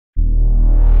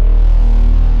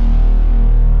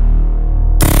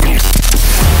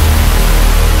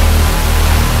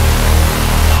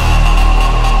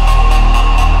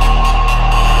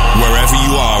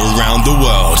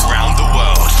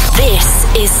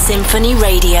SINPHONY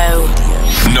Radio.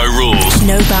 No rules.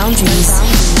 No boundaries.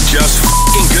 Just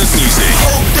f***ing good music.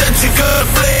 Hope that you're gonna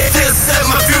play this at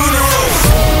my funeral.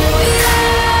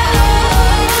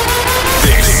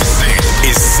 This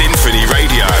is SINPHONY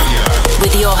Radio.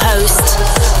 With your host,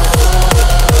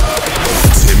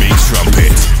 Timmy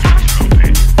Trumpet.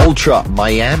 Ultra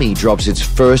Miami drops its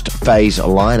first phase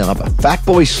lineup.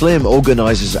 Fatboy Slim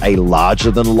organizes a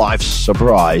larger-than-life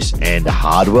surprise, and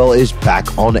Hardwell is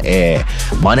back on air.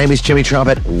 My name is Timmy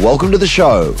Trumpet. Welcome to the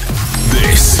show.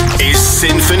 This is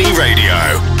SINPHONY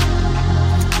Radio.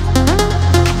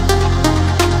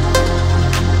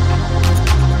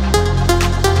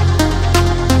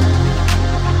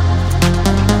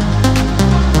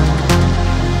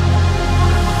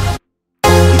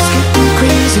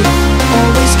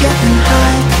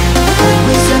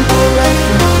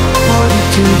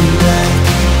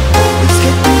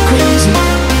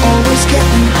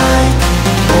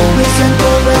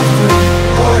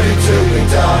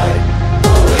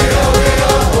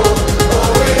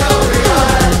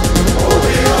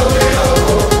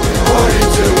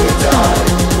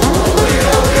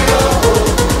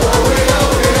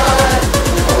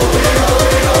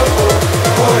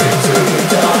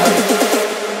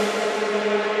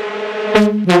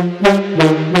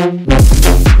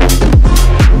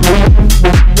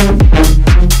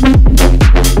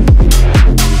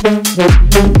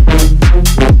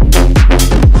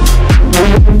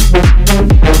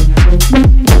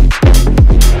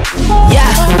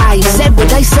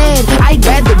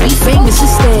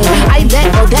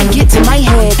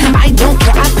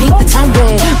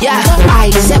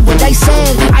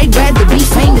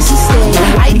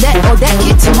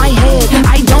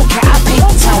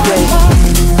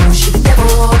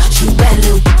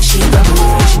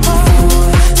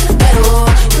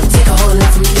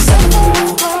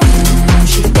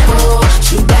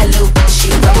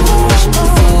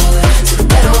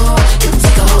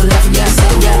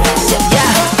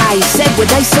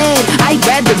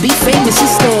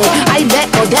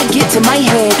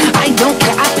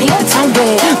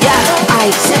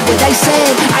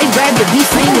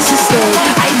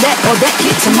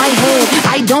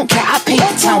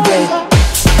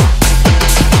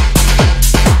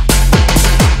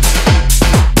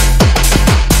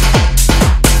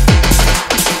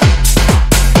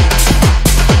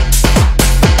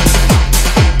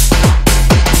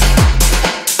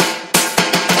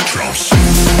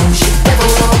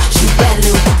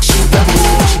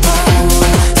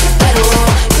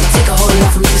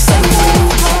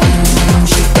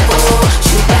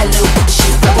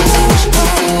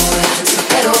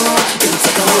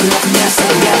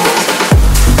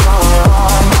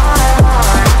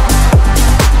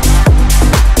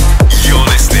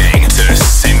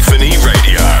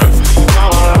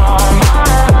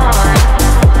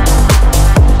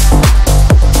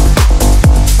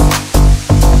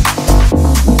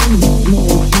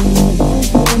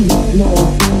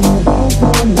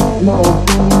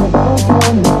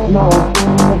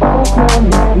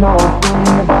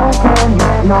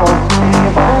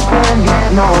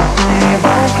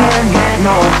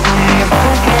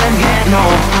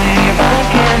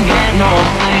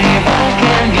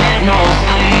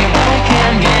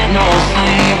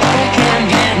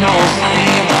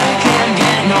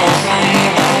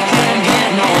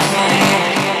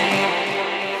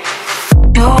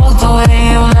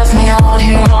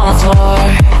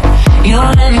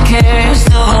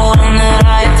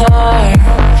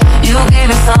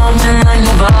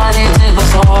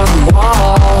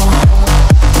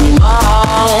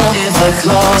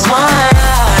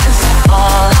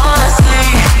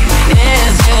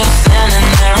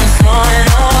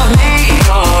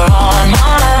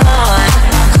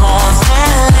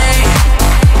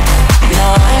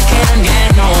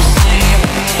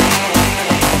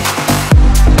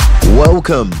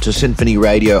 Welcome to SINPHONY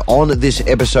Radio. On this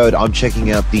episode, I'm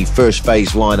checking out the first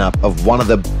phase lineup of one of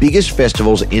the biggest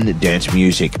festivals in dance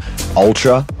music,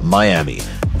 Ultra Miami.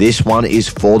 This one is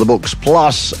for the books.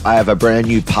 Plus, I have a brand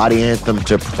new party anthem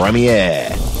to premiere.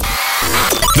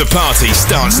 The party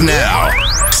starts now.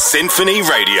 SINPHONY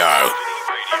Radio.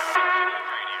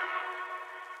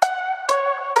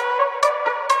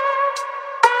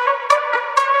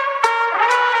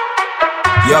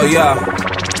 Yo,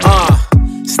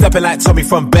 stepping like Tommy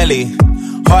from Belly.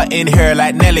 Hot in here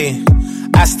like Nelly.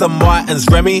 Aston Martin's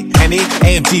Remy, Henny,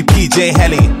 AMG, PJ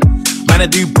Helly. Man, I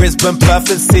do Brisbane,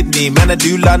 Perth and Sydney. Man, I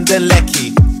do London,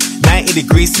 Lecky. 90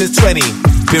 degrees since 20.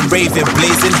 Been raving,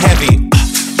 blazing heavy.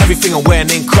 Everything I'm wearing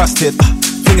encrusted.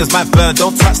 Fingers might burn,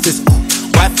 don't touch this.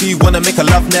 Wifey wanna make a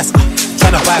love nest.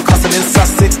 Tryna buy a custom in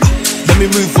Sussex. Let me me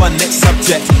move on, next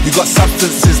subject. You got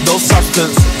substances, no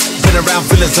substance. Been around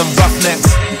villains and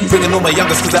roughnecks. Bringing all my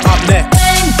youngest cause they're up next.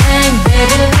 Bang, bang,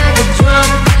 baby, like a drum.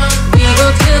 We go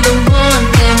to the one,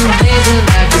 then blaze it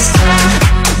like the sun.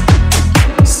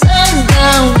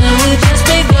 Sundown, and we just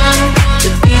begun. The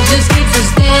beat just keeps us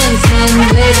dancing.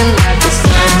 Blaze it like the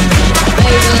sun.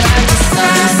 Blaze it like the sun.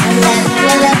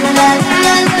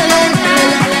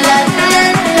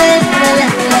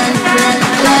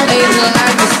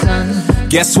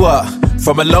 Guess what?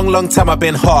 From a long, long time I've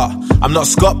been hot. I'm not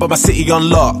Scott, but my city on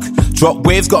lock. Drop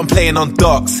waves, got 'em playing on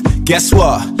docks. Guess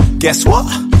what? Guess what?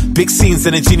 Big scenes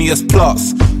and ingenious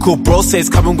plots. Cool bro says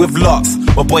coming with locks.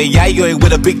 My boy Yayo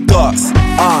with the big dots.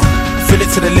 Fill it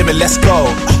to the limit, let's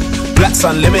go. Black's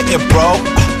unlimited, bro.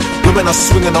 Women are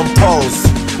swinging on poles.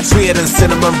 Sweeter than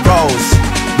cinnamon rolls.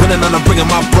 Winning and I'm bringing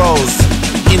my bros.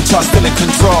 In charge, still in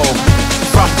control.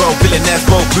 Front row, billionaires,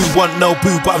 mo. Boo want no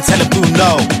boo, but I'm telling boo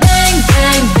no. Bang,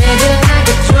 bang, baby, like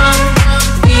a drum.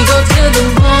 We go to the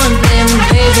one, then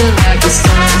blaze it like the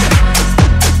sun.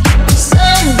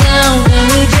 Sundown, and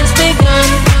we just begun.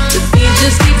 The beat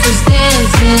just keeps us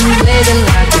dancing. Blaze it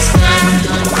like the sun.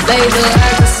 Blaze it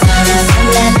like the sun. Blaze it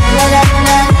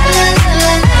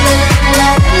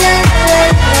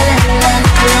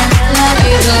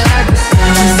like the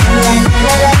sun.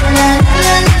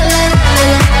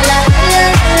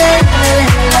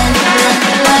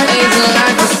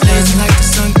 Blazing like the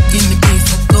sun in the beat.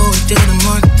 Go till the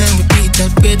morning, then repeat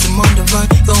that rhythm on the run.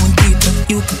 Going deeper,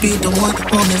 you could be the one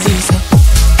on the visa.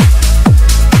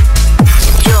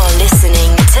 You're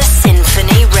listening to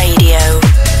SINPHONY Radio.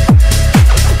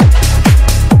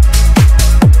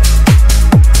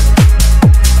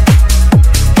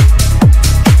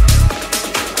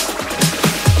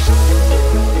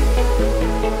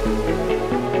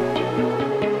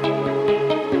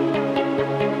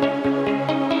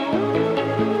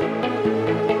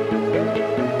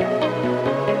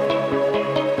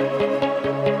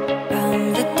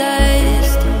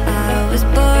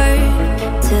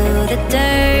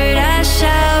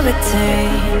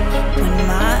 When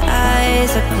my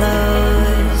eyes are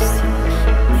closed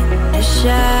in the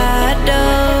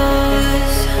shadows,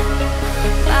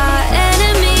 my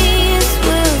enemies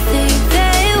will think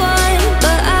they won,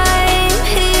 but I'm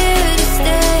here to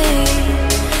stay.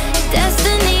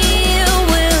 Destiny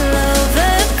will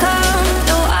overcome,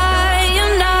 no, I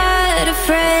am not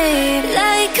afraid.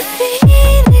 Like a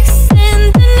phoenix in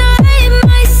the night,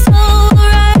 my soul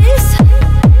will rise.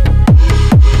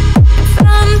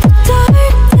 From the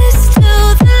darkness to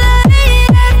the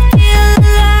light, I feel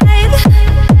alive.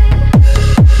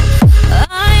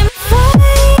 I'm a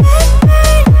fire,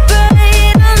 burn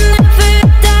bright, I'll never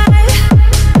die.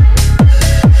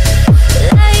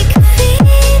 Like a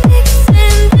phoenix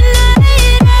in the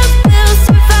night, I will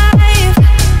survive.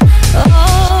 Oh,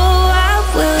 I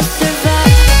will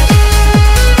survive.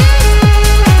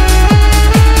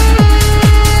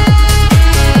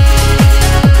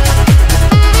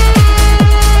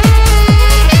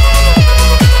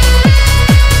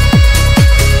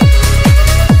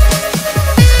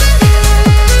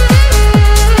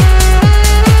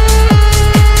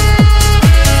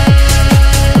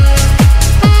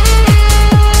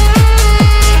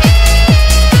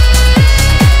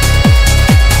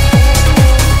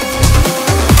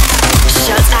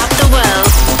 Shut out the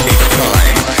world. It's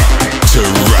time to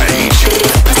rage.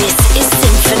 This is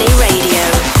SINPHONY Radio.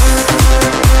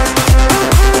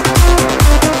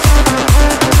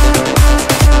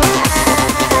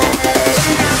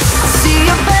 See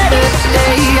a better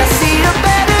day, I see a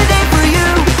better day for you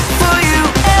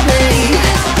and me.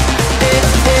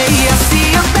 I see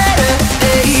a better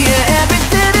day, yeah,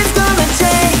 everything is gonna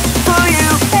change for you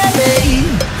and me.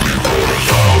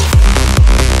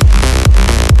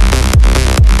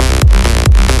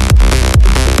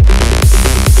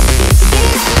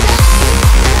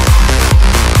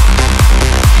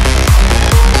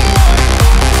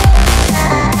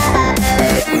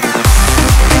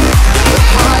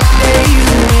 Hard days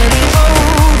when it's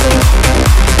over,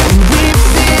 and we've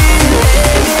been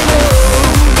hanging on.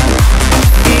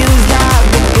 Feels like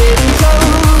we're getting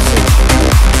closer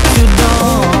to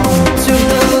dawn, to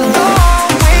the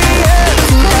long way up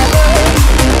to heaven.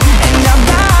 And I'm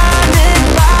blinded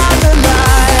by the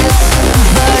lights,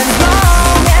 but as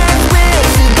long as we're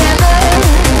together,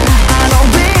 I know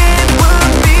it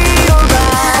will be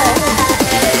alright.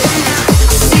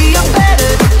 I see a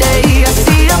better day, I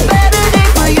see a better day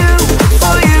for you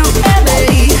and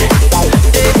me.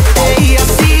 I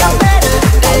see a better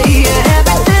day, yeah,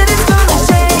 everything is gonna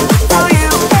change for you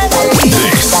and me.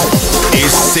 This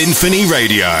is SINPHONY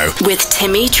Radio. With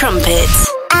Timmy Trumpet.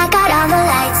 I got all the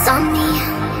lights on me.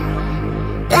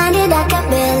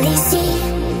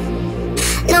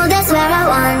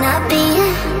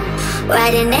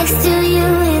 riding next to you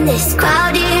in this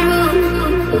crowded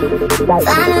room.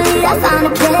 Finally I found a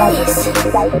place,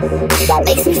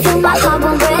 makes me feel my heart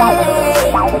won't break.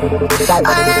 All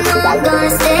I know I'm gonna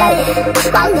stay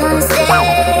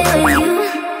with you.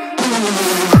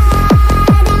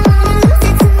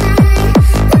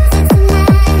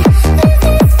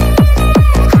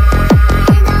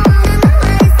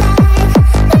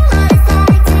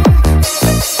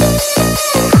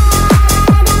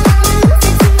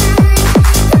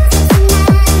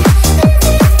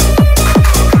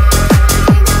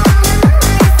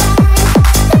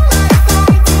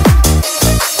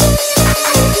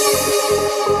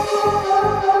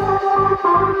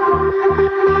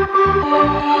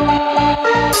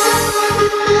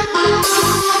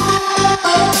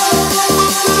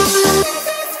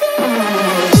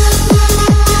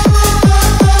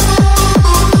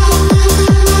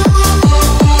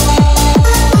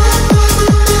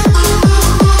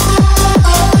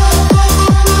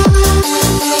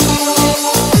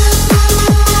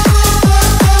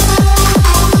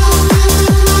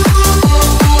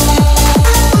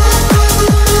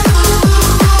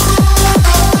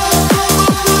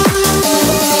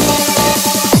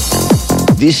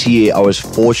 This year, I was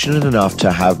fortunate enough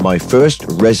to have my first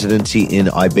residency in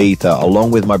Ibiza,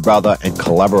 along with my brother and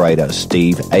collaborator,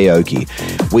 Steve Aoki.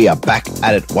 We are back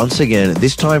at it once again,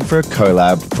 this time for a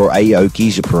collab for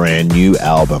Aoki's brand new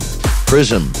album.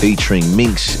 Prizm featuring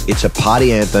Minxx. It's a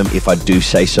party anthem, if I do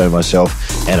say so myself,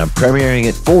 and I'm premiering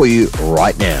it for you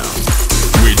right now.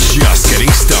 We're just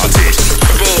getting started.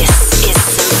 This is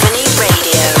SINPHONY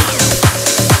Radio.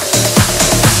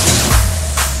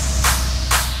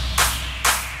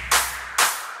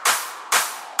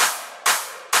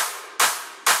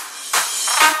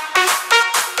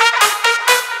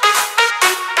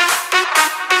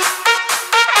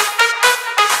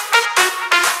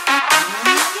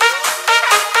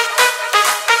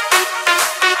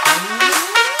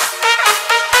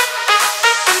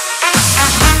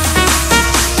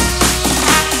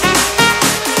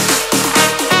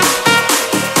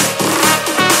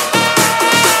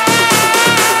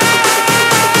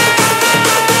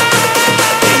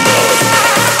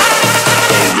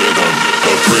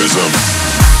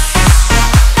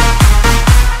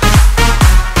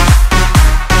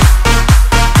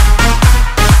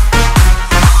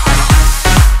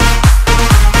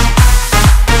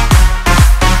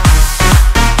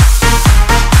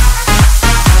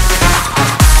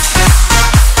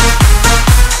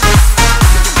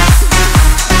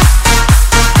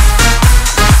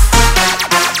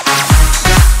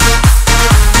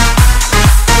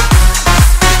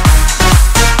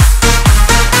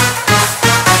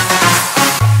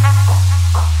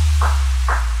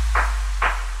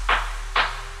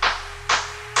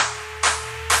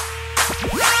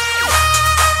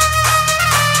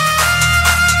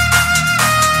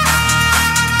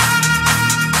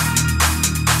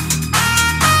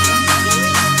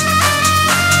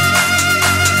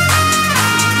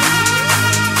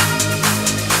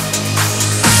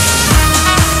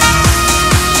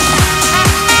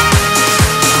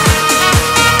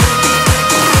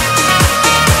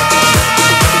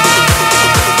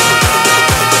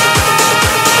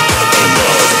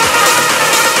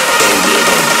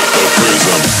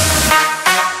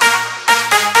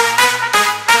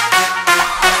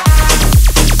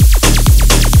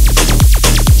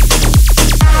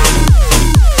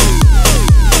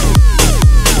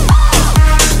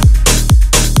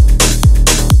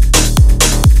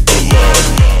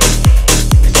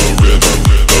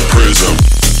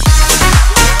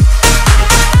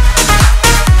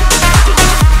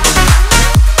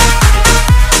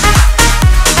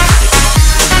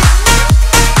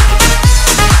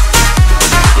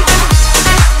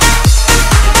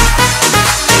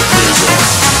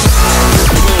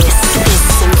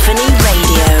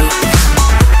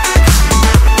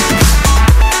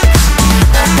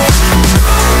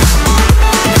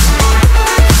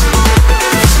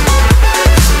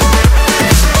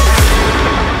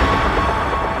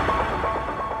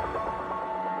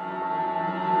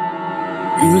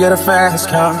 You got a fast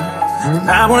car, and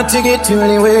I want a ticket to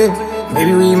anywhere.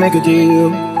 Maybe we make a deal.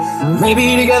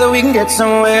 Maybe together we can get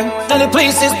somewhere. Any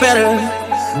place is better.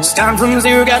 Starting from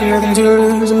zero, got nothing to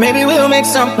lose. Maybe we'll make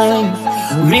something.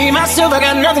 Me, myself, I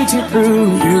got nothing to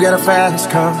prove. You got a fast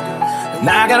car, and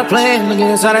I got a plan to get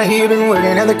us out of here. Been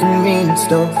working at the convenience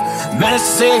store. Managed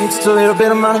to save just a little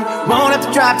bit of money. Won't have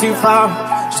to drive too far,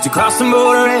 just to cross the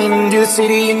border and into the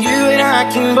city. And you and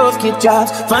I can both get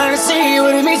jobs, finally see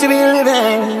what it means to be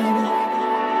living.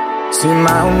 See,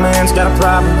 my old man's got a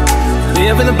problem.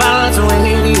 Live in the balance of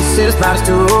when he says it's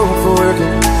too old for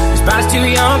working. His His body's too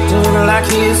young to look like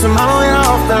his, so mama went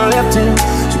off the left hand.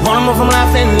 She wanted more from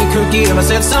life than he could give. I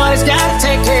said somebody's gotta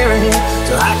take care of him,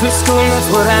 so I quit school and that's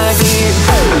what I did.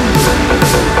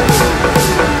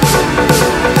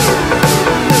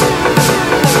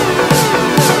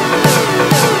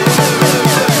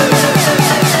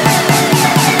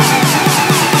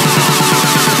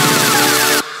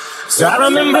 So I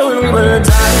remember when we were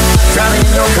driving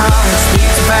in your car, speed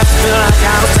so fast, I feel like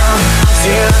I was drunk.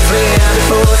 Still I play out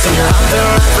before, so now I'm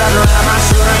feeling like wrapping around my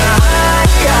shoulder. And I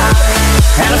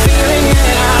had a feeling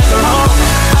that I belong.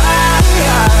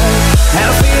 I had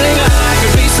a feeling that I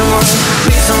could be someone,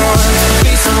 be someone,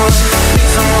 be someone, be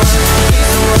someone, be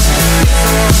someone, be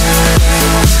someone, be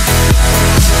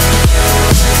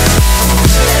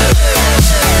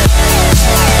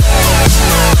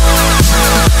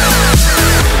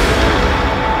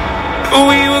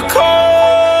We were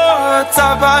caught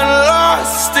up and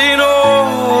lost in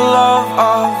all of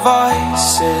our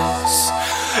vices.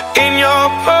 In your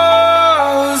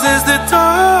pose as the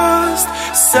dust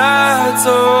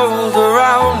settled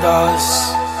around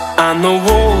us, and the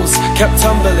walls kept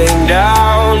tumbling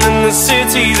down in the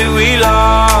city that we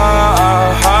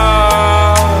love.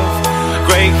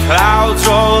 Great clouds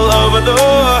roll over the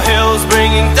hills,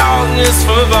 bringing darkness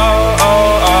from above.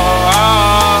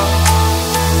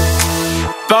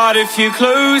 But if you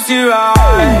close your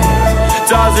eyes,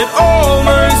 does it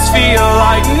almost feel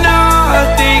like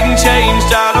nothing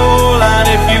changed at all? And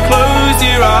if you close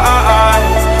your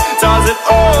eyes, does it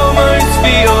almost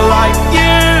feel like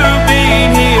you've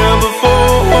been here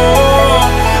before?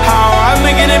 How am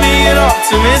I gonna be an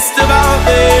optimist about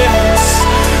this?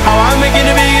 How am I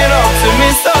gonna be an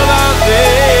optimist about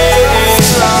this?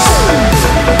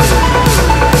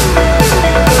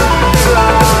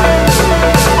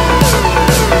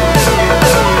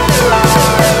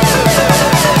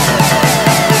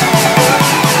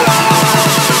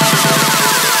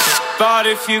 But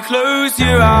if you close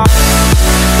your eyes,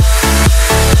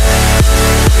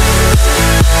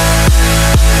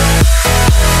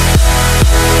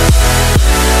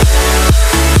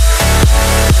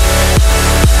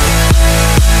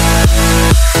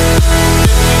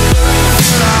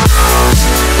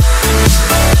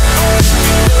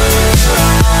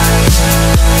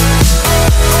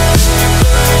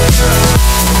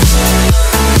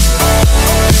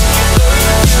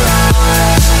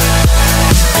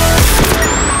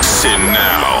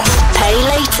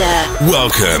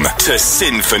 Welcome to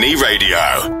SINPHONY Radio.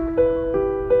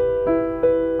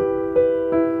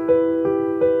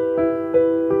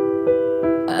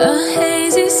 A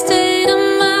hazy state of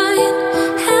mind,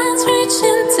 hands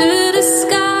reaching to the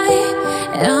sky.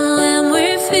 And when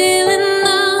we're feeling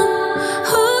numb,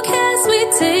 who cares, we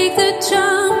take the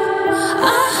jump.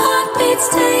 Our heartbeats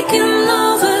taking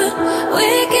over,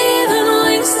 we're given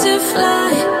wings to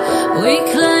fly. We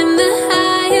climb the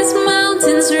highest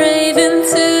mountains, raving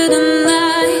to the night.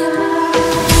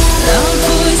 Our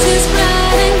voices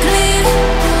bright and clear,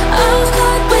 out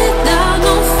caught without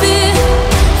no fear.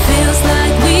 Feels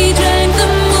like we drank the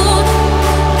moon,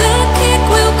 the kick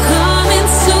will come in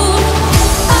soon.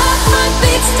 Our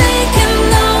heartbeats taking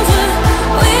over,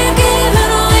 we're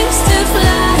given wings to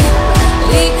fly.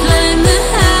 We climb the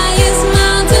highest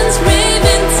mountains,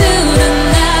 raving to the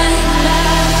night.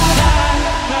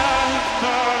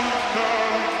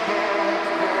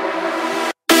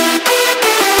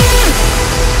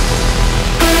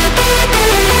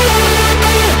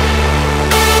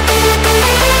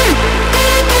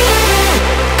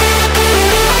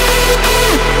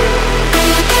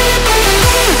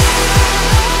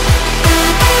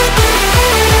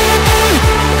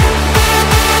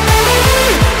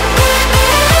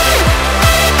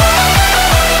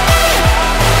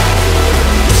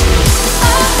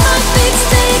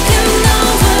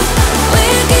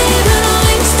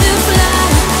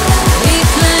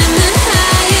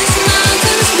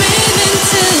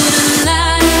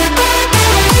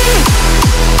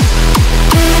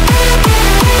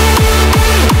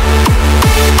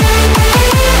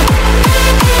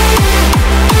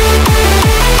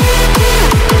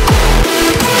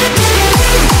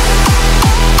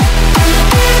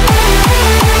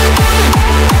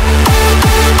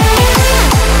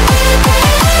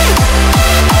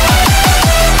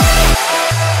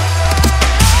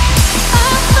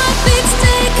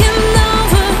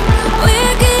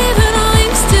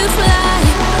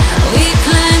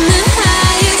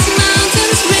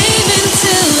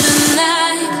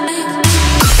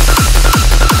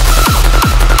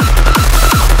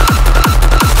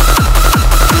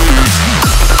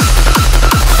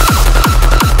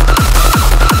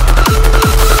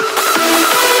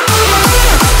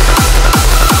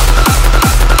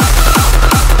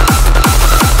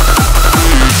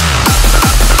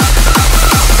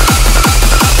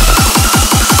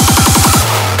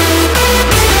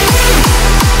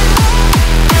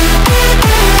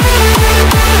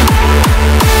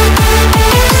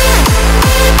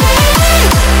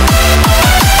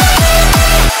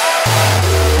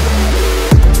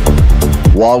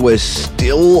 while we're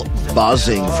still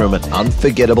buzzing from an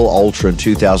unforgettable Ultra in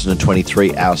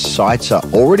 2023, our sights are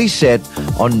already set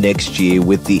on next year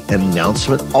with the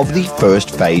announcement of the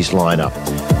first phase lineup.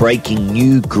 Breaking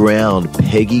new ground,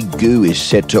 Peggy Gou is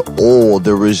set to awe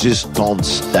the Resistance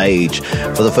stage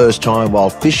for the first time, while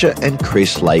Fisher and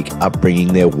Chris Lake are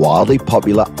bringing their wildly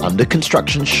popular under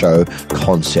construction show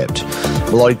Concept.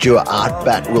 Melodic duo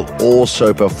Artbat will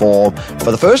also perform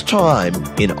for the first time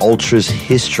in Ultra's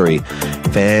history.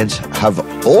 Fans have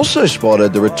also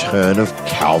spotted the return of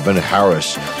Calvin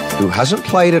Harris, who hasn't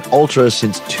played at Ultra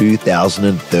since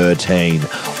 2013.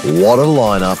 What a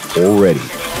lineup already.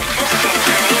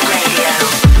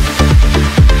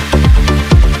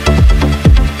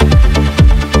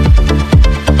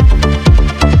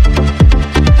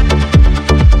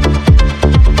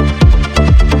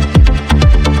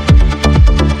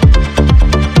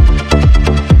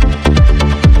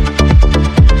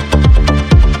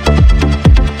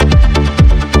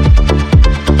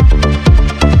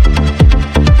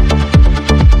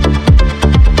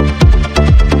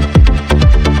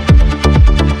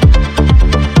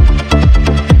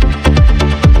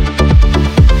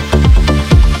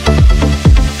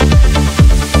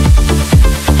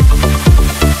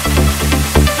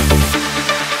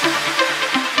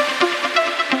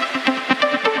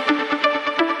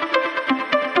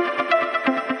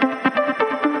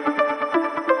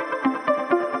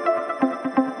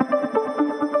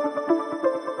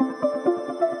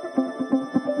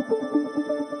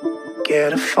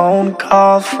 Get a phone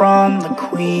call from the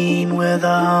Queen with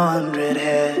 100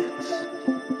 heads.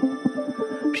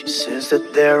 She says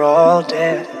that they're all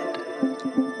dead.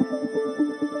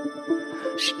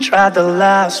 She tried the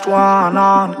last one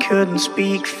on, couldn't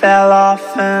speak, fell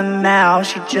off, and now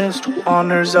she just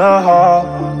wanders a hall,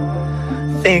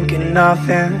 thinking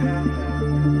nothing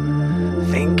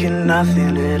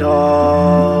at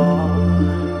all.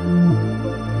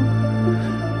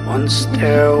 Once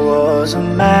there was a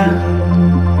man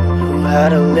who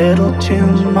had a little too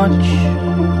much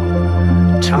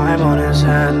time on his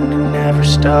hand and never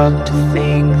stopped to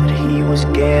think that he was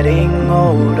getting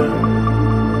older.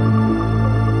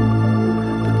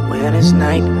 But when his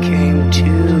night came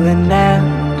to an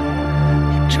end,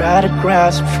 he tried to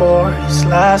grasp for his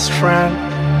last friend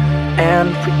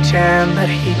and pretend that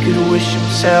he could wish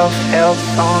himself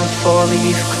health on a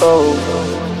four-leaf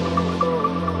clover.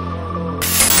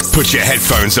 Put your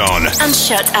headphones on and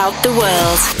shut out the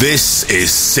world. This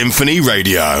is Symphony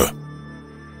Radio.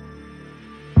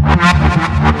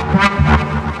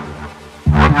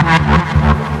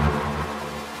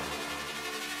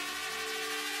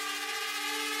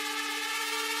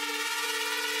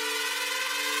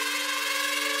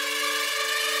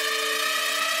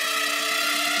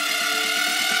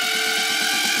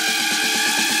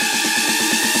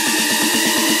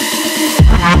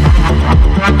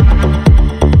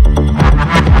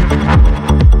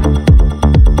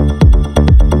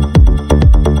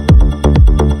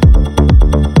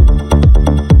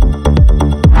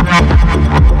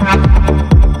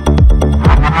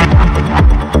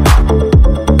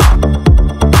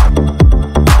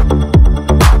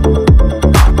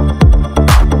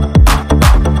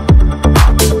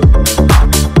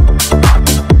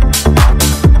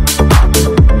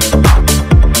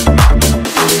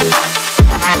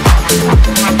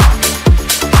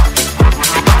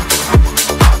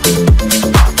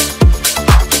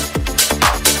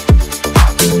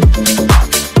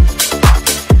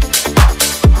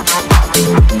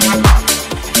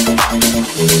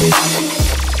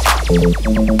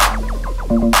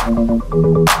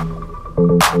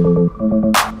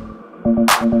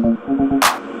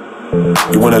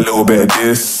 You want a little bit of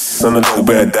this and a little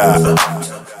bit of that.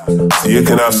 So you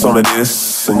can have some of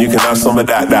this and you can have some of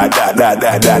that.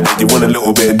 You want a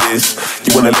little bit of this,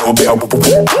 you want a little bit of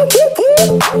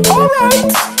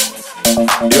alright.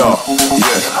 Yeah.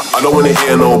 I don't wanna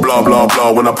hear no blah blah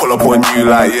blah when I pull up on you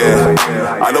like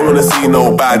yeah. I don't wanna see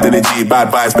no bad energy,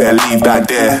 bad vibes, better leave that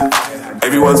there.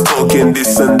 Everyone's talking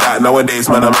this and that nowadays,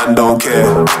 man, a man don't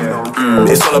care.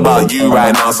 It's all about you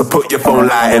right now, so put your phone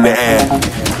light in the air.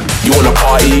 You wanna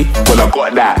party? Well, I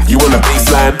got that. You want a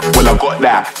baseline? Well, I got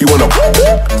that. You wanna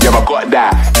yeah, I got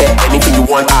that. Anything you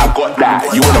want, I got that.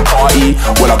 You wanna party?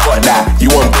 Well, I got that.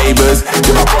 You want flavors?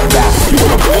 Yeah, I got that. You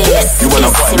wanna This you wanna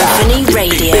got that. Symphony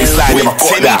Radio baseline, yeah, I got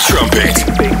Timmy that. Trumpet.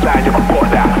 Baseline, yeah, I got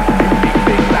that.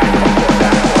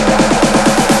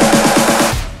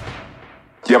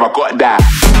 Yeah, I got that.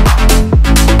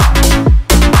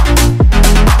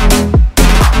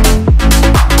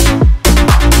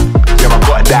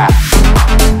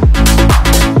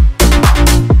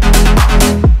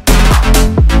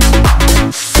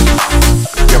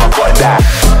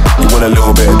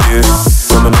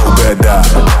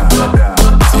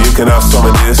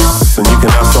 this, and you can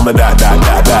have some of that.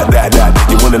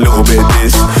 You want a little bit of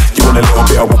this, you want a little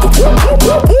bit of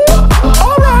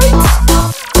alright.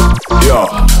 Yo,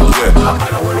 yeah. I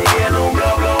don't wanna hear no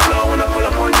blow, blow, blow when I pull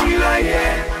up on you like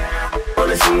yeah.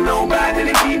 Wanna see no bad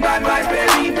energy, bad vibes,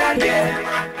 better leave that there.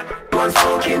 One's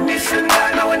talking this and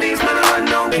that, nowadays man I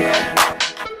don't care.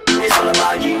 It's all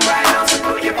about you right now, so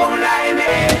put your phone light in the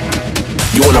air.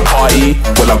 You wanna party?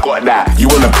 Well I got that. You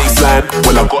want a baseline?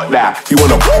 Well I got that. You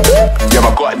wanna yeah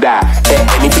I got that.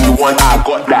 Anything you want, I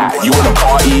got that. You wanna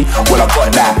party? Well I got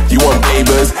that. You want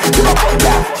babers? Yeah I got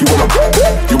that. You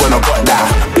wanna got that.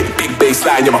 Big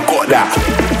baseline, yeah I got that.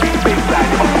 Big baseline,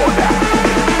 yeah I got that.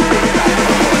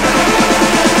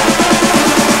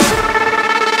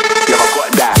 Yeah I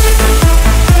got that.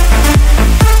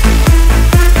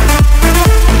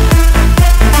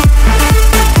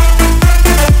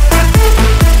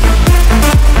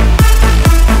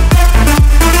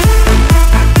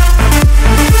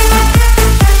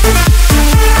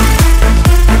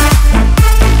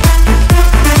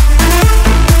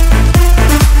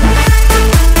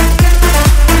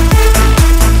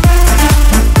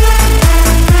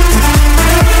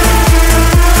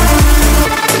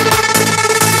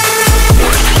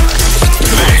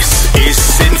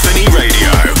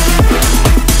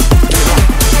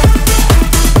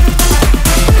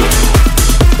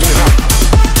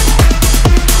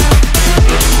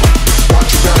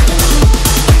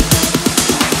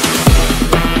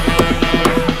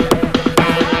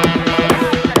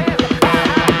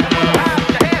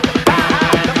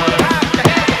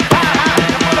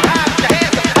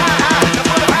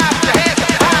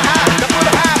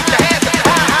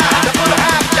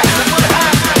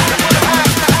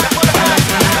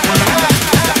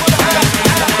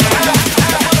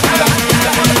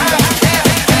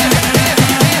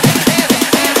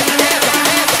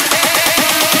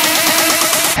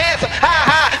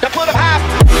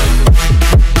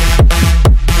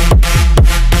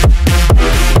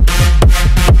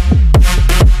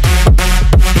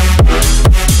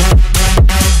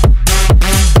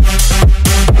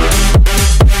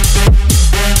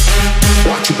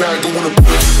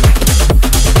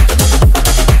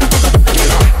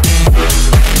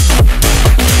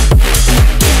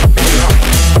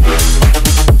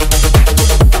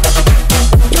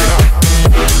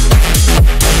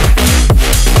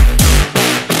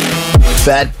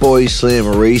 Fatboy Slim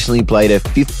recently played a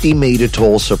 50-meter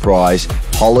tall surprise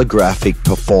holographic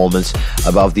performance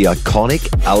above the iconic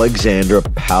Alexandra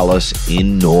Palace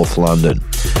in North London.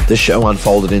 The show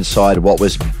unfolded inside what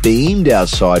was beamed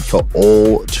outside for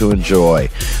all to enjoy.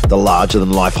 The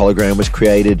larger-than-life hologram was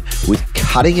created with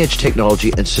cutting-edge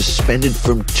technology and suspended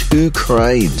from 2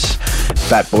 cranes.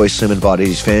 Fatboy Slim invited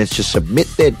his fans to submit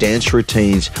their dance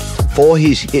routines for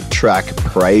his hit track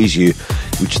Praise You,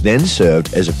 which then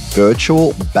served as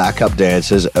virtual backup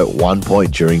dancers at one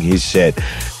point during his set.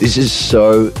 This is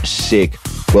so sick.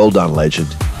 Well done, legend.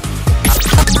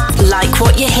 Like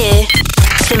what you hear?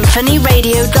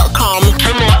 SINPHONYRadio.com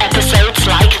for more episodes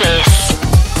like this.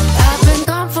 I've been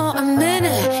gone for a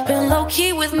minute, been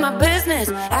low-key with my business,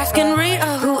 asking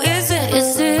Rita, who is it?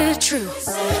 Is it true?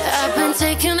 I've been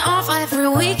taking off every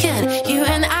weekend, you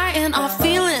and I and our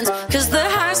feelings, cause the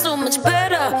high's so much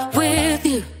better with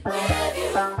you.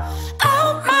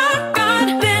 Oh my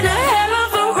God, been a hell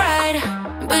of a ride,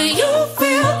 but you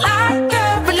feel like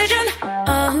a religion.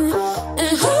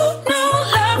 And who knew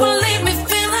love will leave me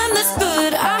feeling this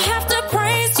good? I have to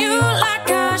praise you like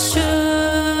I should.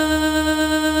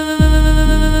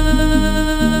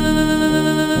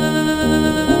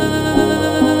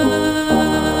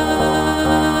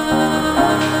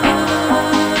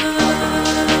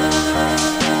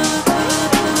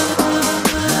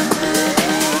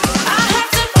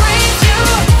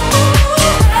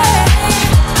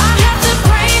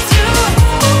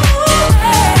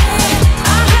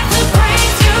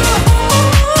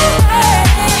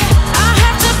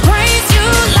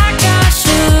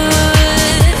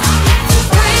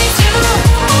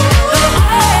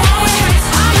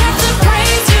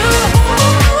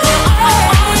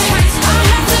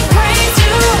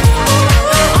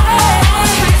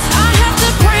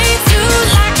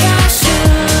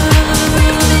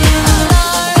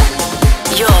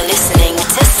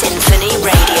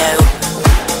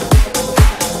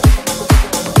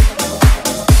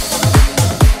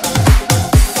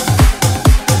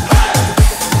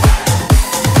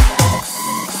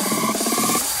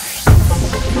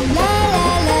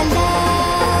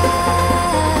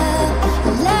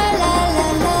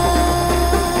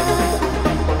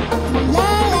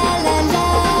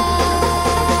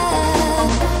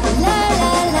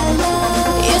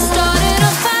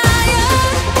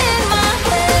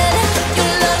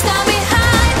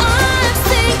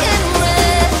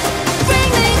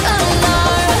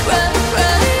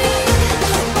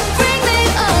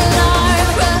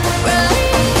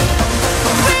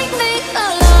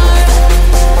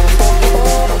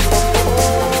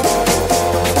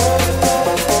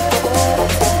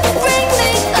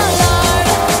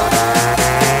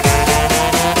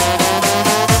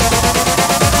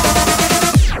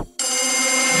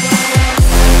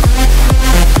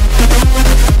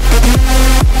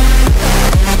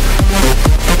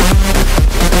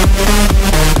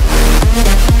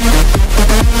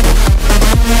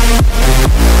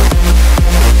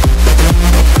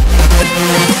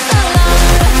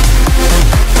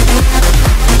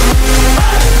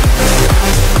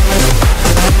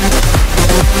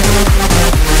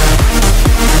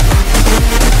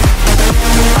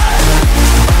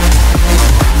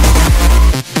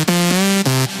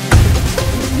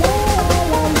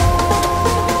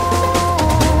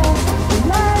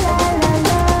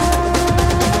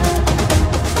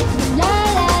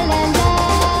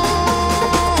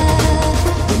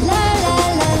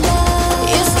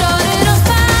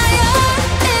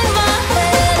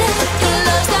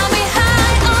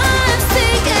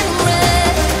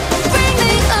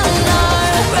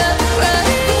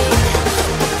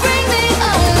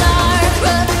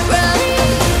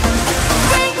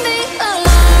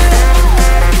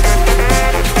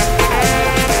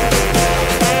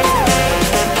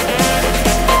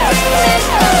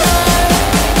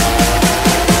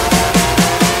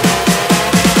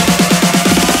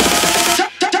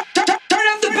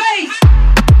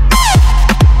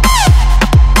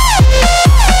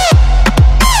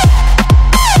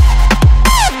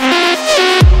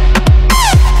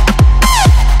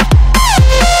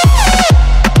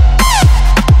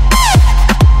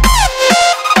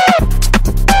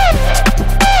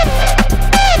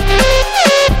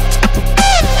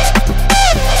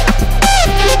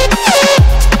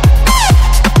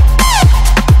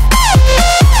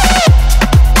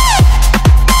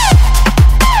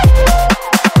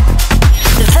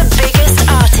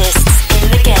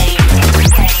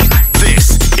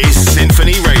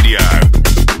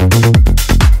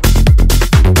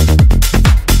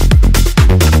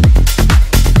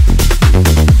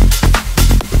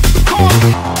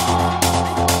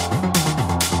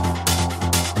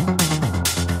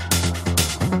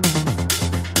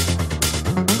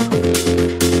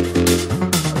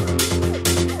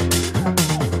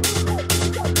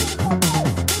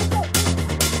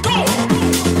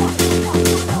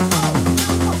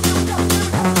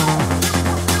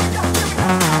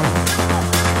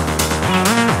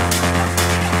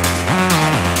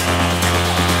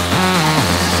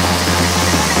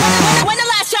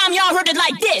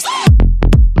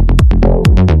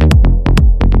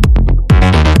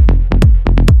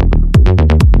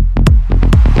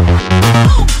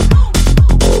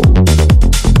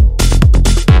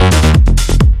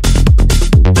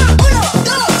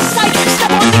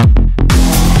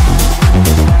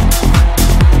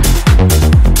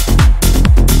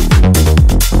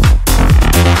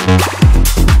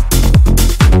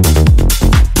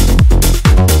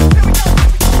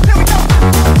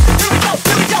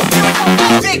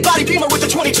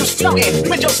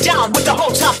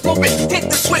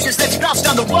 let's bounce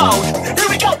down the road. Here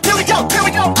we go, here we go, here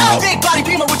we go. Big body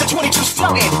beamer with the 22s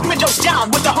floating. Windows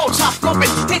down with the whole top open.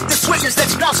 Hit the switches,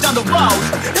 let's bounce down the road.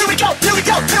 Here we go, here we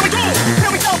go, here we go.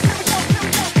 Here we go, here we go,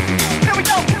 here we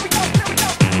go. Here we go, here we go,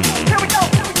 here we go. Here we go,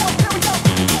 here we go,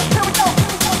 here we go. Here we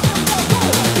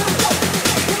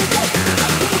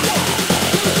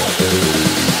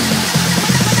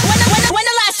go, when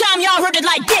the last time y'all heard it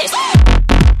like this?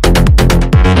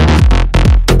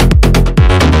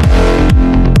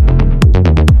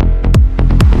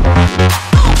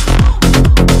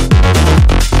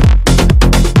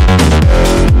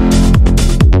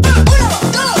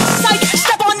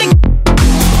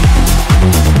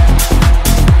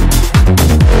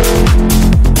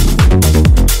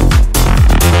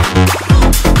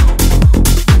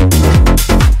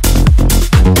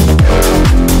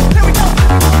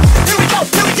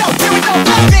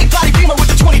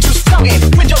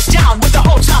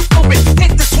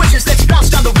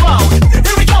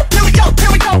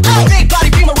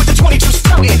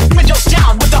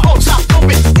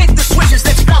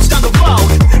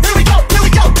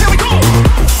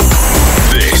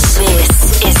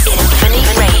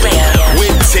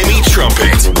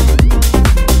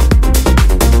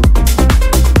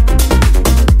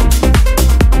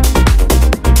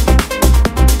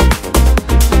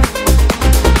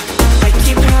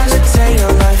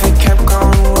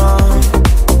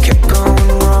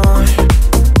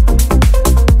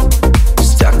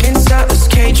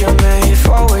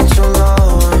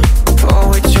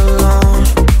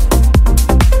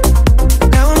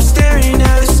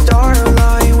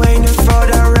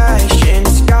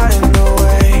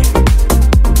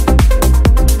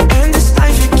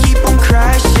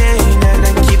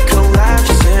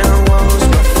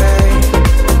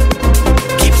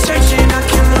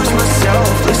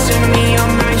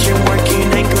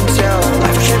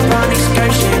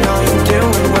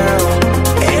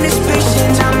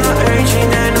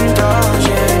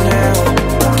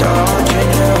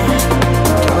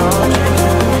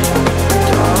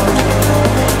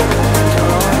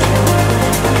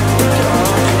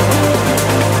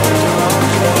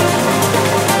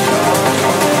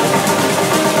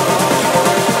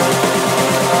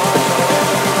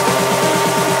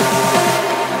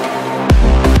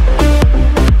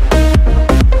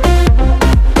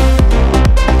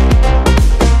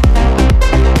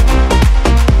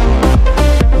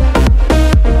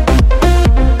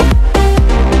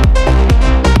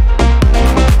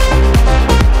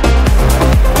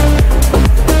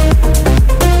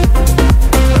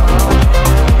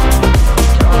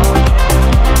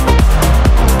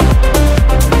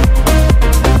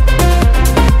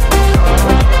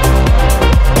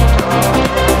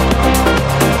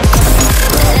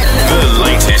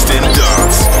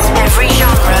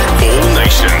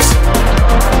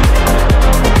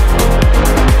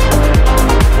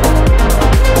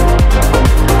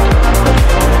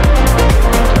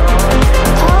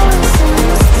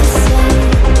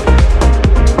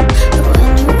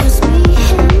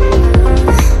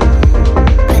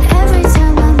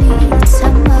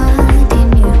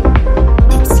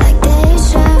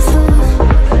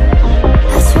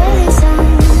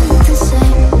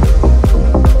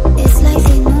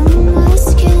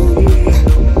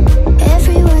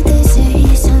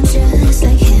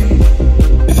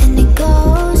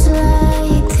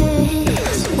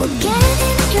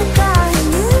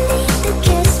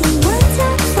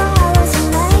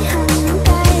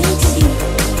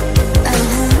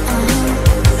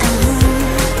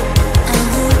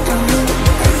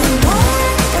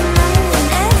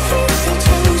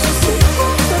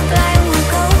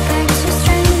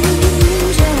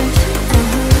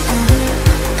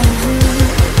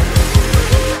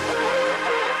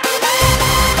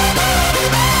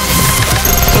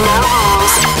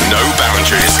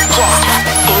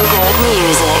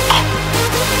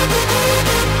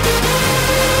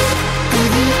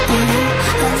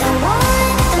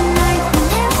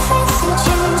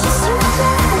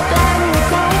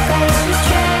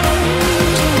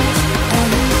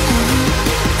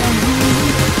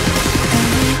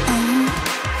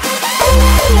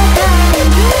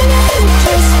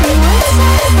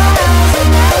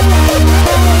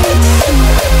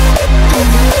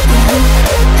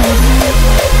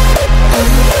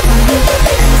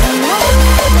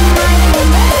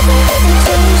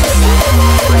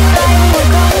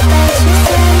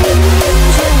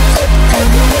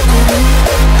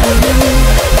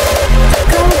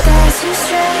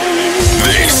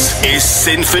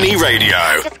 SINPHONY Radio.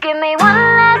 Just give me one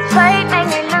last fight, make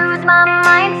me lose my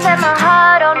mind, set my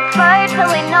heart on fire till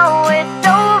we know it's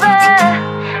over,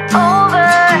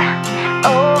 over,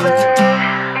 over.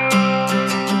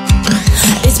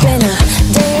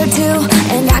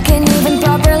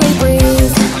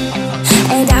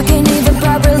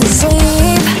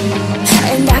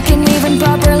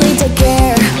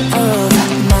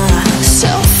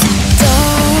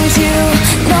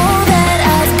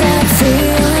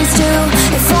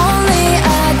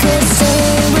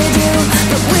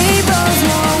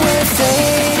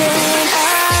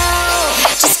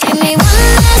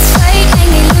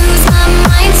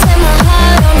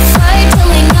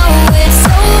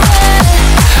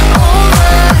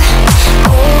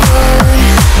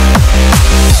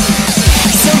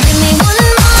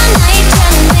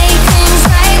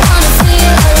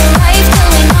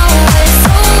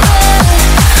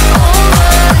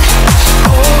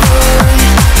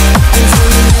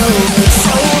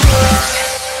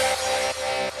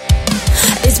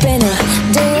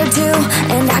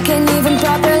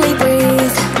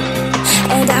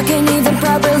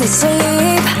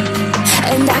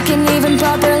 couldn't even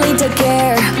properly take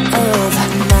care of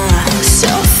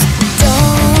myself.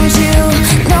 Don't you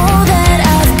know that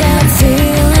I've got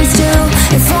feelings too?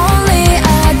 If only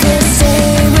I could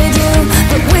stay with you,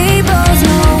 but we both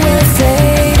know we're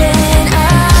fading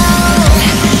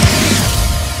out.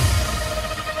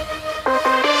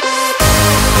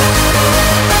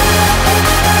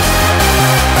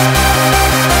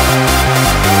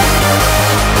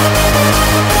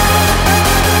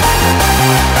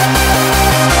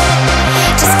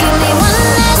 Just give me one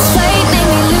last fight, make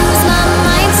me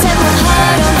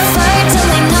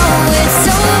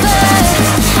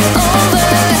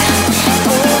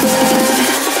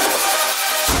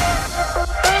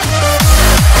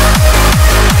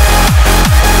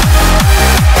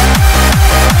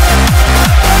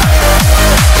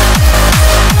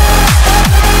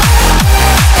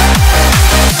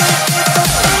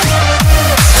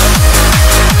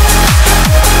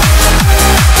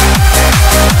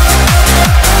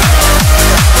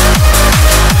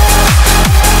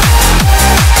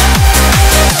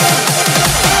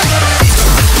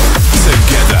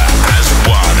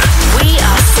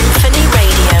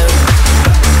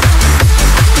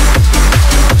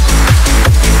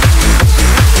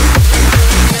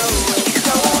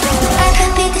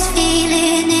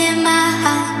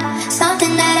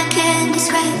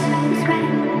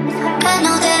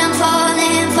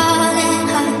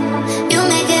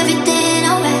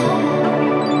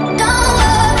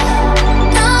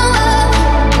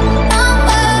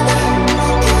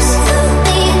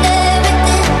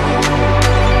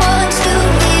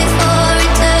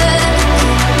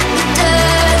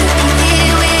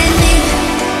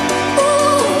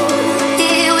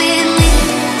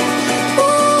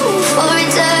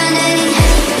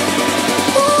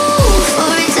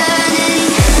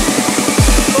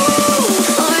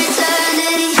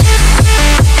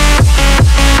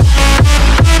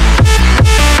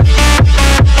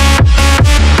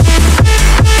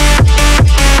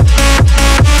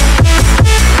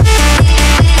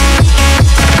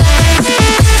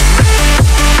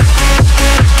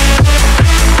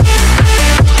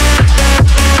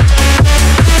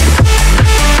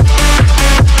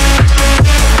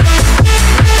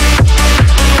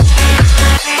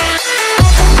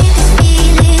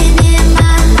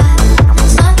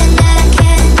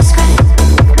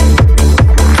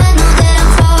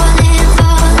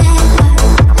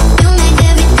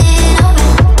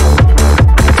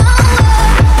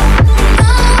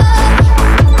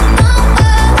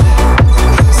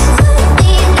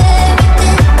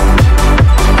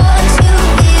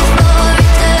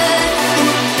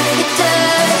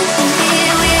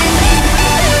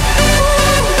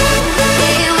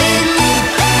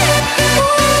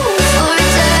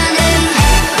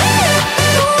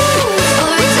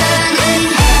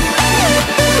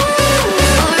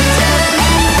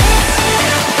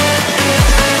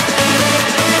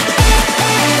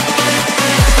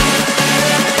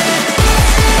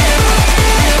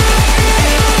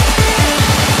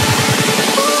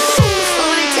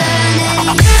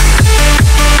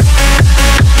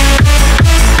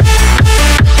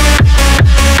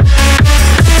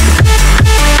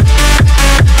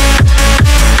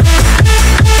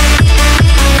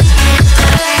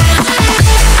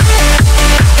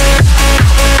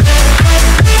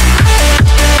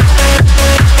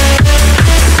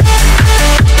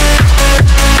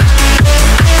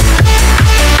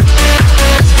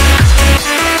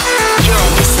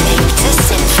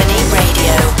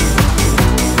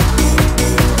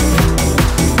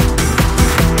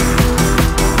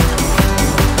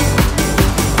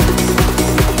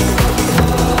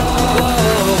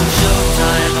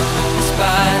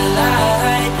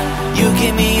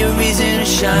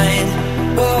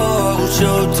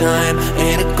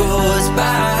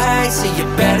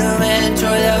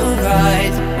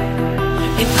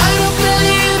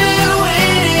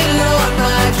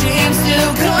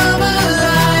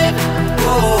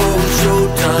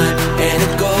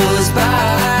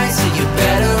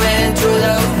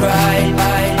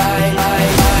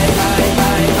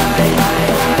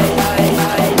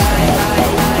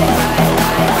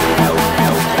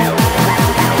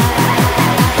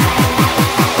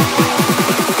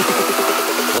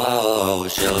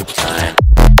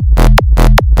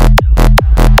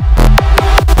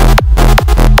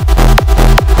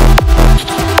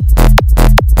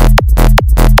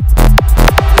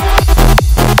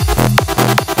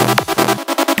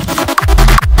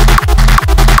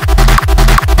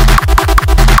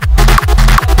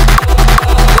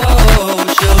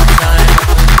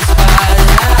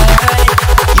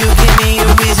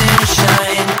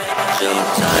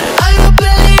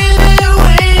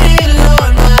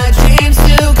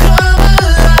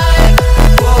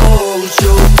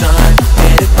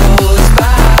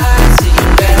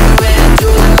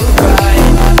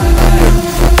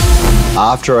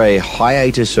After a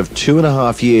hiatus of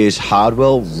 2.5 years,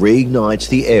 Hardwell reignites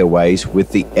the airways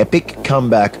with the epic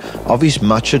comeback of his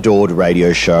much-adored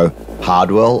radio show,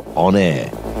 Hardwell On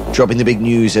Air. Dropping the big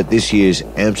news at this year's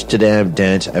Amsterdam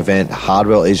Dance event,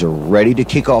 Hardwell is ready to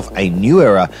kick off a new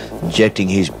era, injecting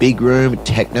his big room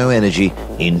techno energy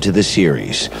into the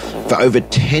series. For over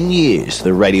 10 years,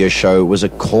 the radio show was a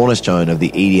cornerstone of the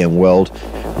EDM world.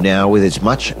 Now, with its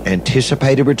much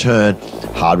anticipated return,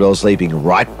 Hardwell's leaping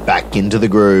right back into the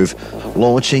groove,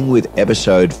 launching with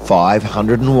episode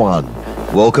 501.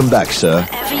 Welcome back, sir.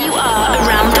 Wherever you are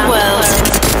around the world.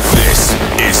 This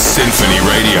is SINPHONY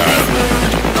Radio.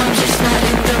 I'm just not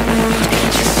in the mood.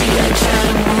 Can't you see I try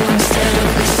to move instead of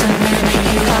listening to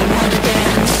you? I wanna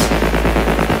dance.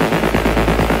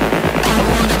 I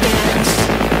wanna dance.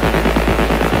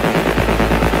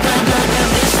 Blah blah blah.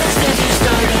 Business that you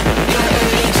started. You're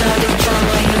early childhood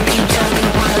drama. You keep talking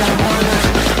while I wanna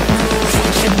move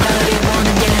with your body.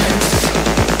 Wanna dance.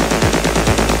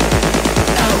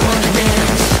 I wanna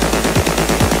dance.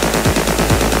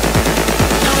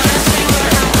 Don't ask me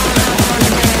where I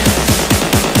wanna dance.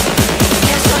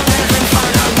 Yes, I'm having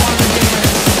fun, I wanna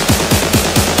dance.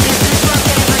 This is my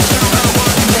favorite song, I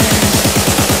wanna dance.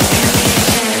 Give me a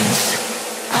chance,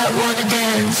 I wanna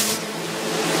dance.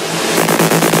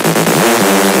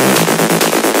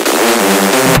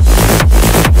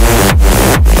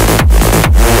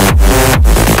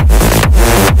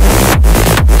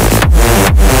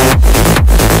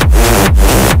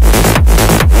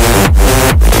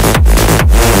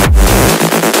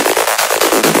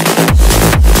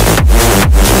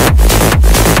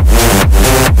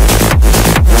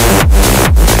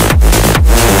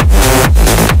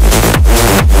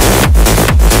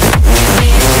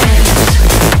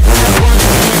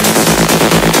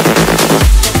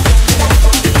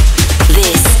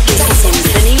 This is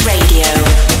SINPHONY Radio.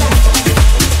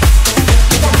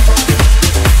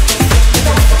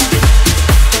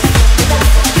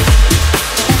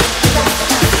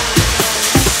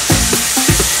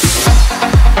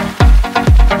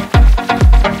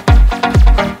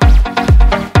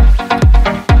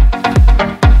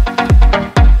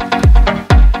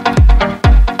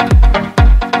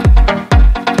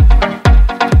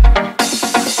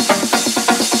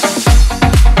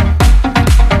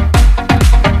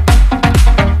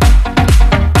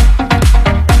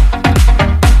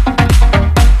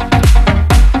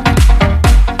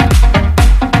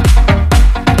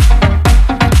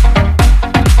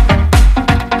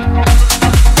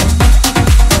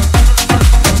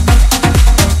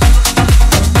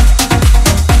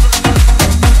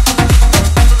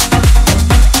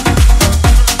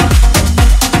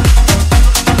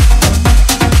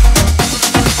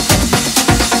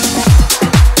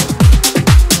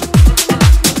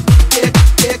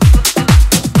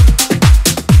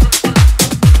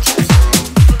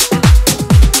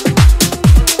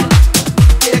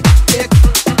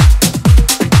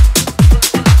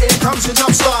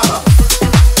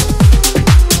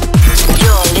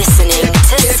 You're listening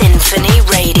to SINPHONY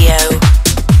Radio.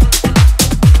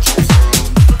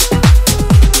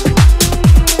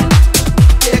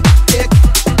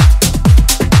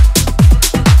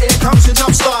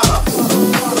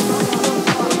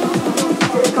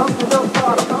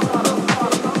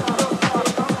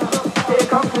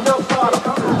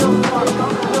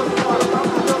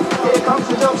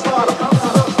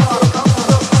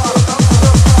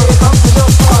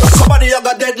 Somebody you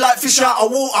got dead like fish out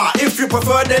of water. If you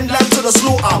prefer, then lamb to the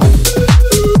slaughter.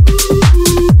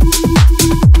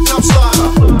 Jump starter.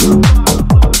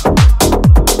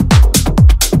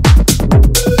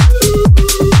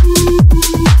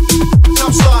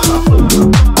 Jump starter. Jump starter.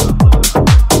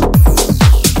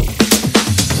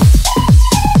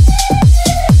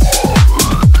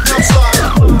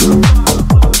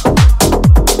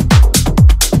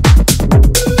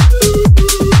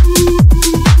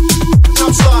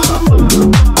 Jump starter.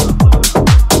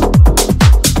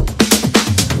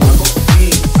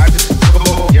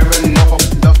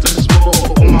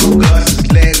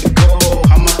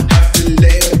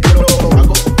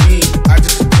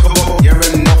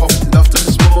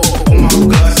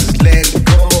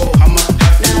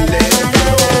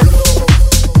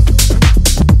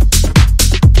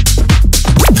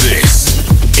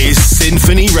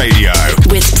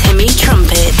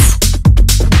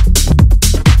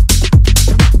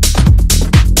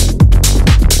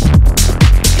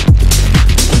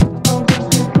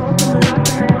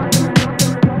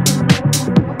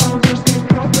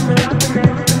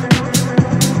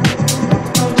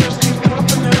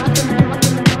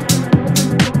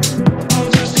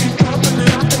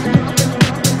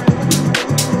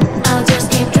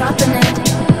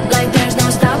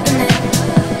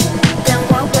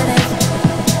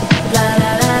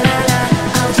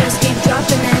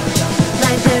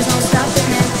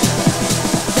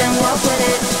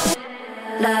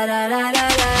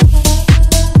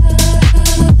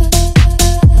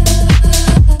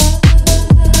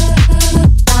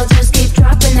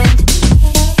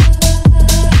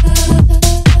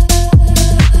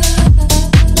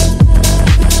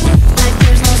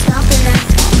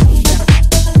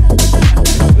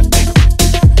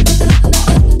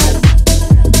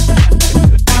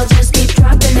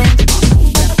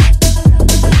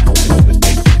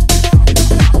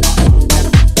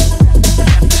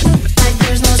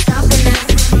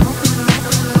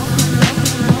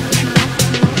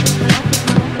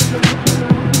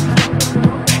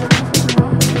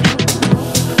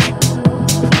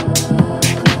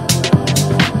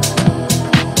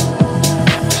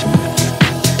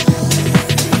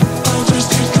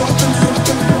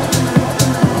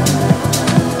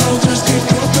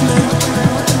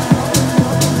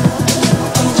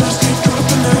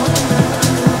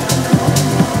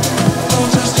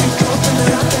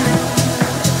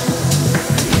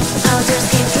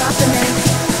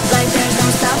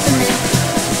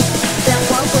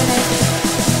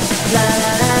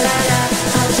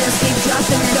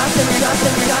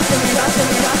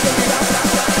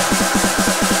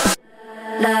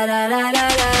 La la la la la.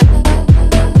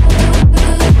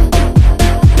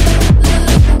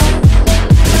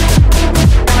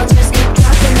 I'll just keep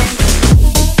dropping it.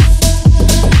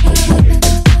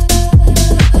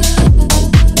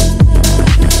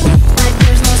 Like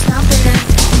there's no stopping it.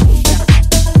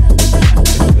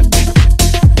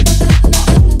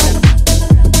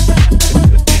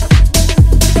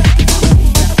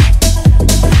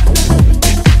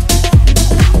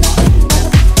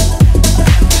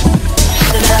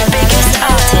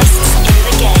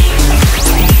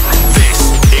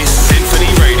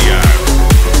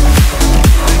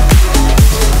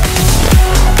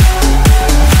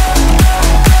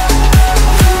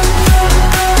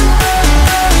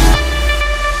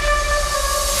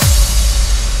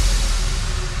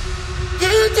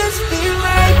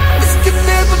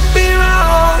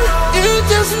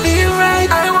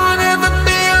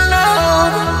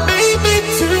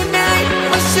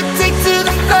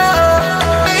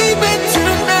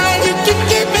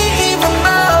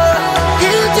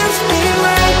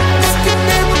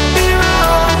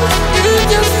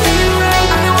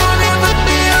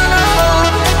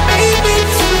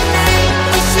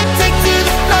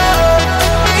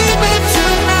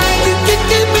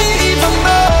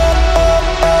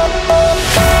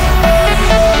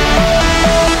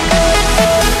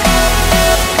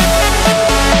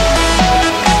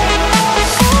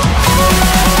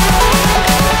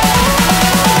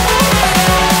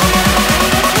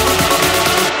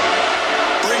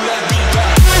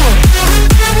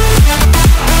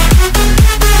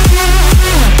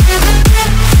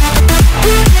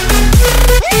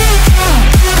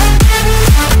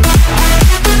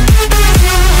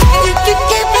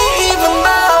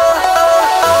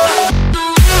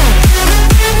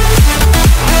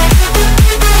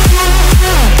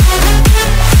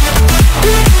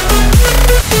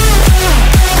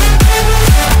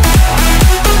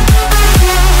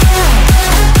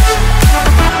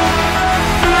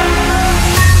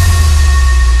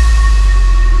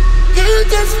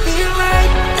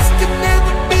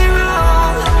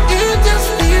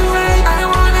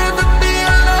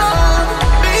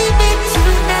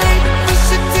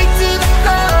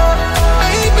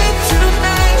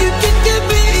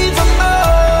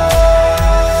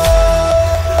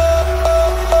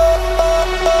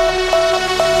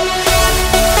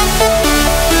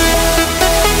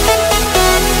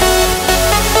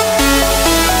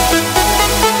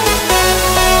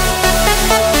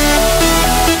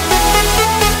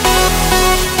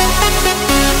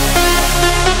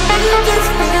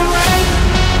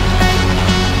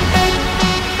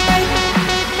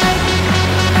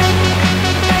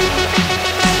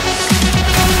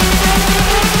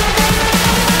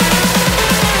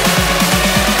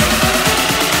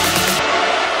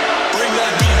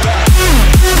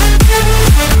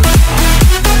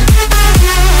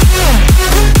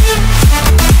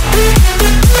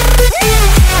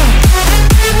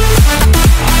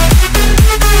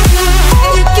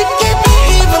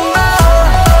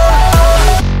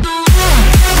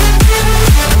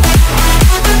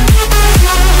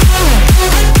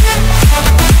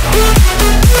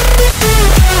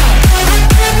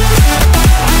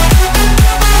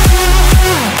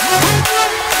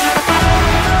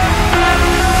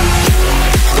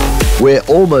 We're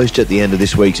almost at the end of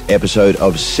this week's episode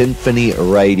of SINPHONY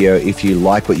Radio. If you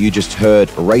like what you just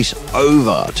heard, race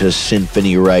over to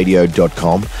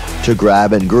SINPHONYRadio.com to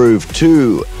grab and groove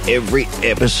to every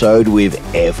episode we've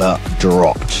ever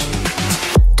dropped.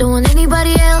 Don't want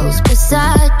anybody else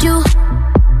beside you.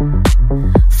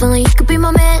 Feeling you could be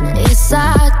my man, yes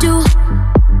I do.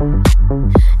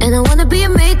 And I wanna be a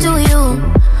mate to you.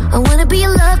 I wanna be a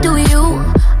love to you.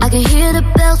 I can hear the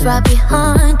bells right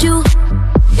behind you.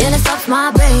 And it stops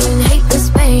my brain, hate this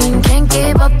pain. Can't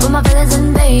keep up with my feelings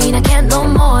in vain. I can't no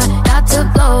more, got to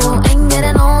go. Ain't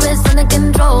getting all this under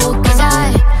control. Cause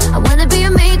I wanna be a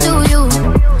mate to you.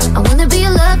 I wanna be a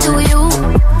love to you.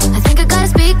 I think I gotta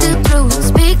speak the truth,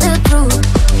 speak the truth.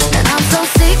 And I'm so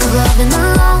sick of loving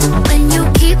alone. When you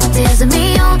keep teasing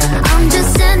me on, I'm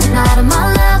just sending out of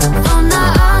my love. From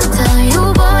now on, telling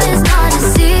you boy, it's not a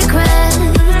secret.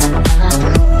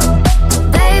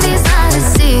 Baby, it's not a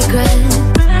secret.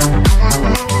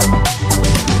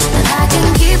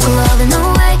 Loving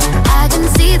away, I can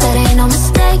see that ain't no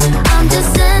mistake. I'm just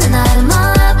sending out of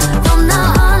my love. From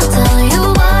now on, I'm telling you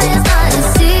why it's not a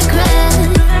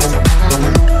secret.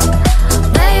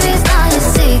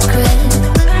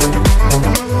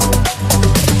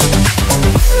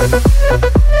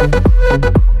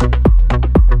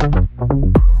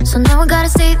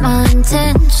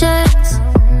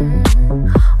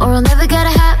 don't ever gotta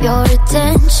have your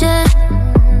attention.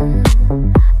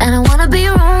 And I wanna be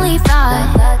your only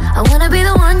thought. I wanna be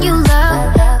the one you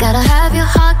love. Gotta have your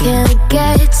heart, can't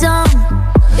get some.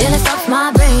 And it stops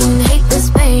my brain, hate this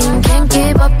pain. Can't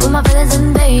keep up with my feelings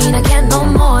in vain. I can't no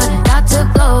more, got to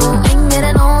go. Ain't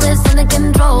getting all this under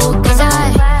control. Cause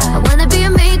I wanna be a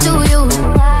maid to you.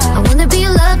 I wanna be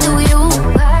a love to you.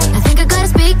 I think I gotta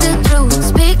speak the truth,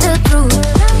 speak the truth.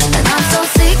 And I'm so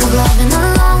sick of loving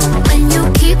alone. When you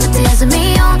keep the tears of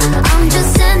me on, I'm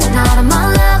just sending out of my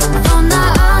love. From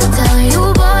now on, I'm telling you,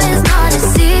 boy, it's not a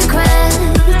secret.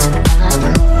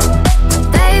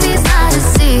 Baby, it's not a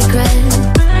secret.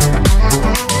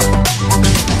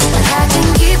 And I can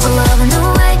keep a loving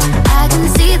away. I can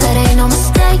see that ain't no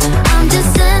mistake. I'm just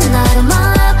sending out of my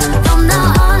love. From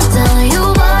now on, I'm telling you,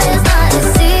 boy, it's not a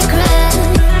secret.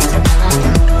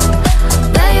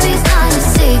 Baby, it's not a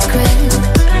secret.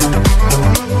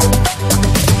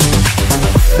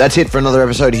 That's it for another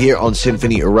episode here on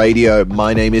Symphony Radio.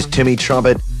 My name is Timmy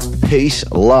Trumpet. Peace,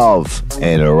 love,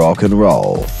 and rock and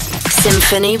roll.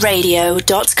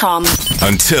 SymphonyRadio.com.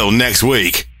 Until next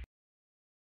week.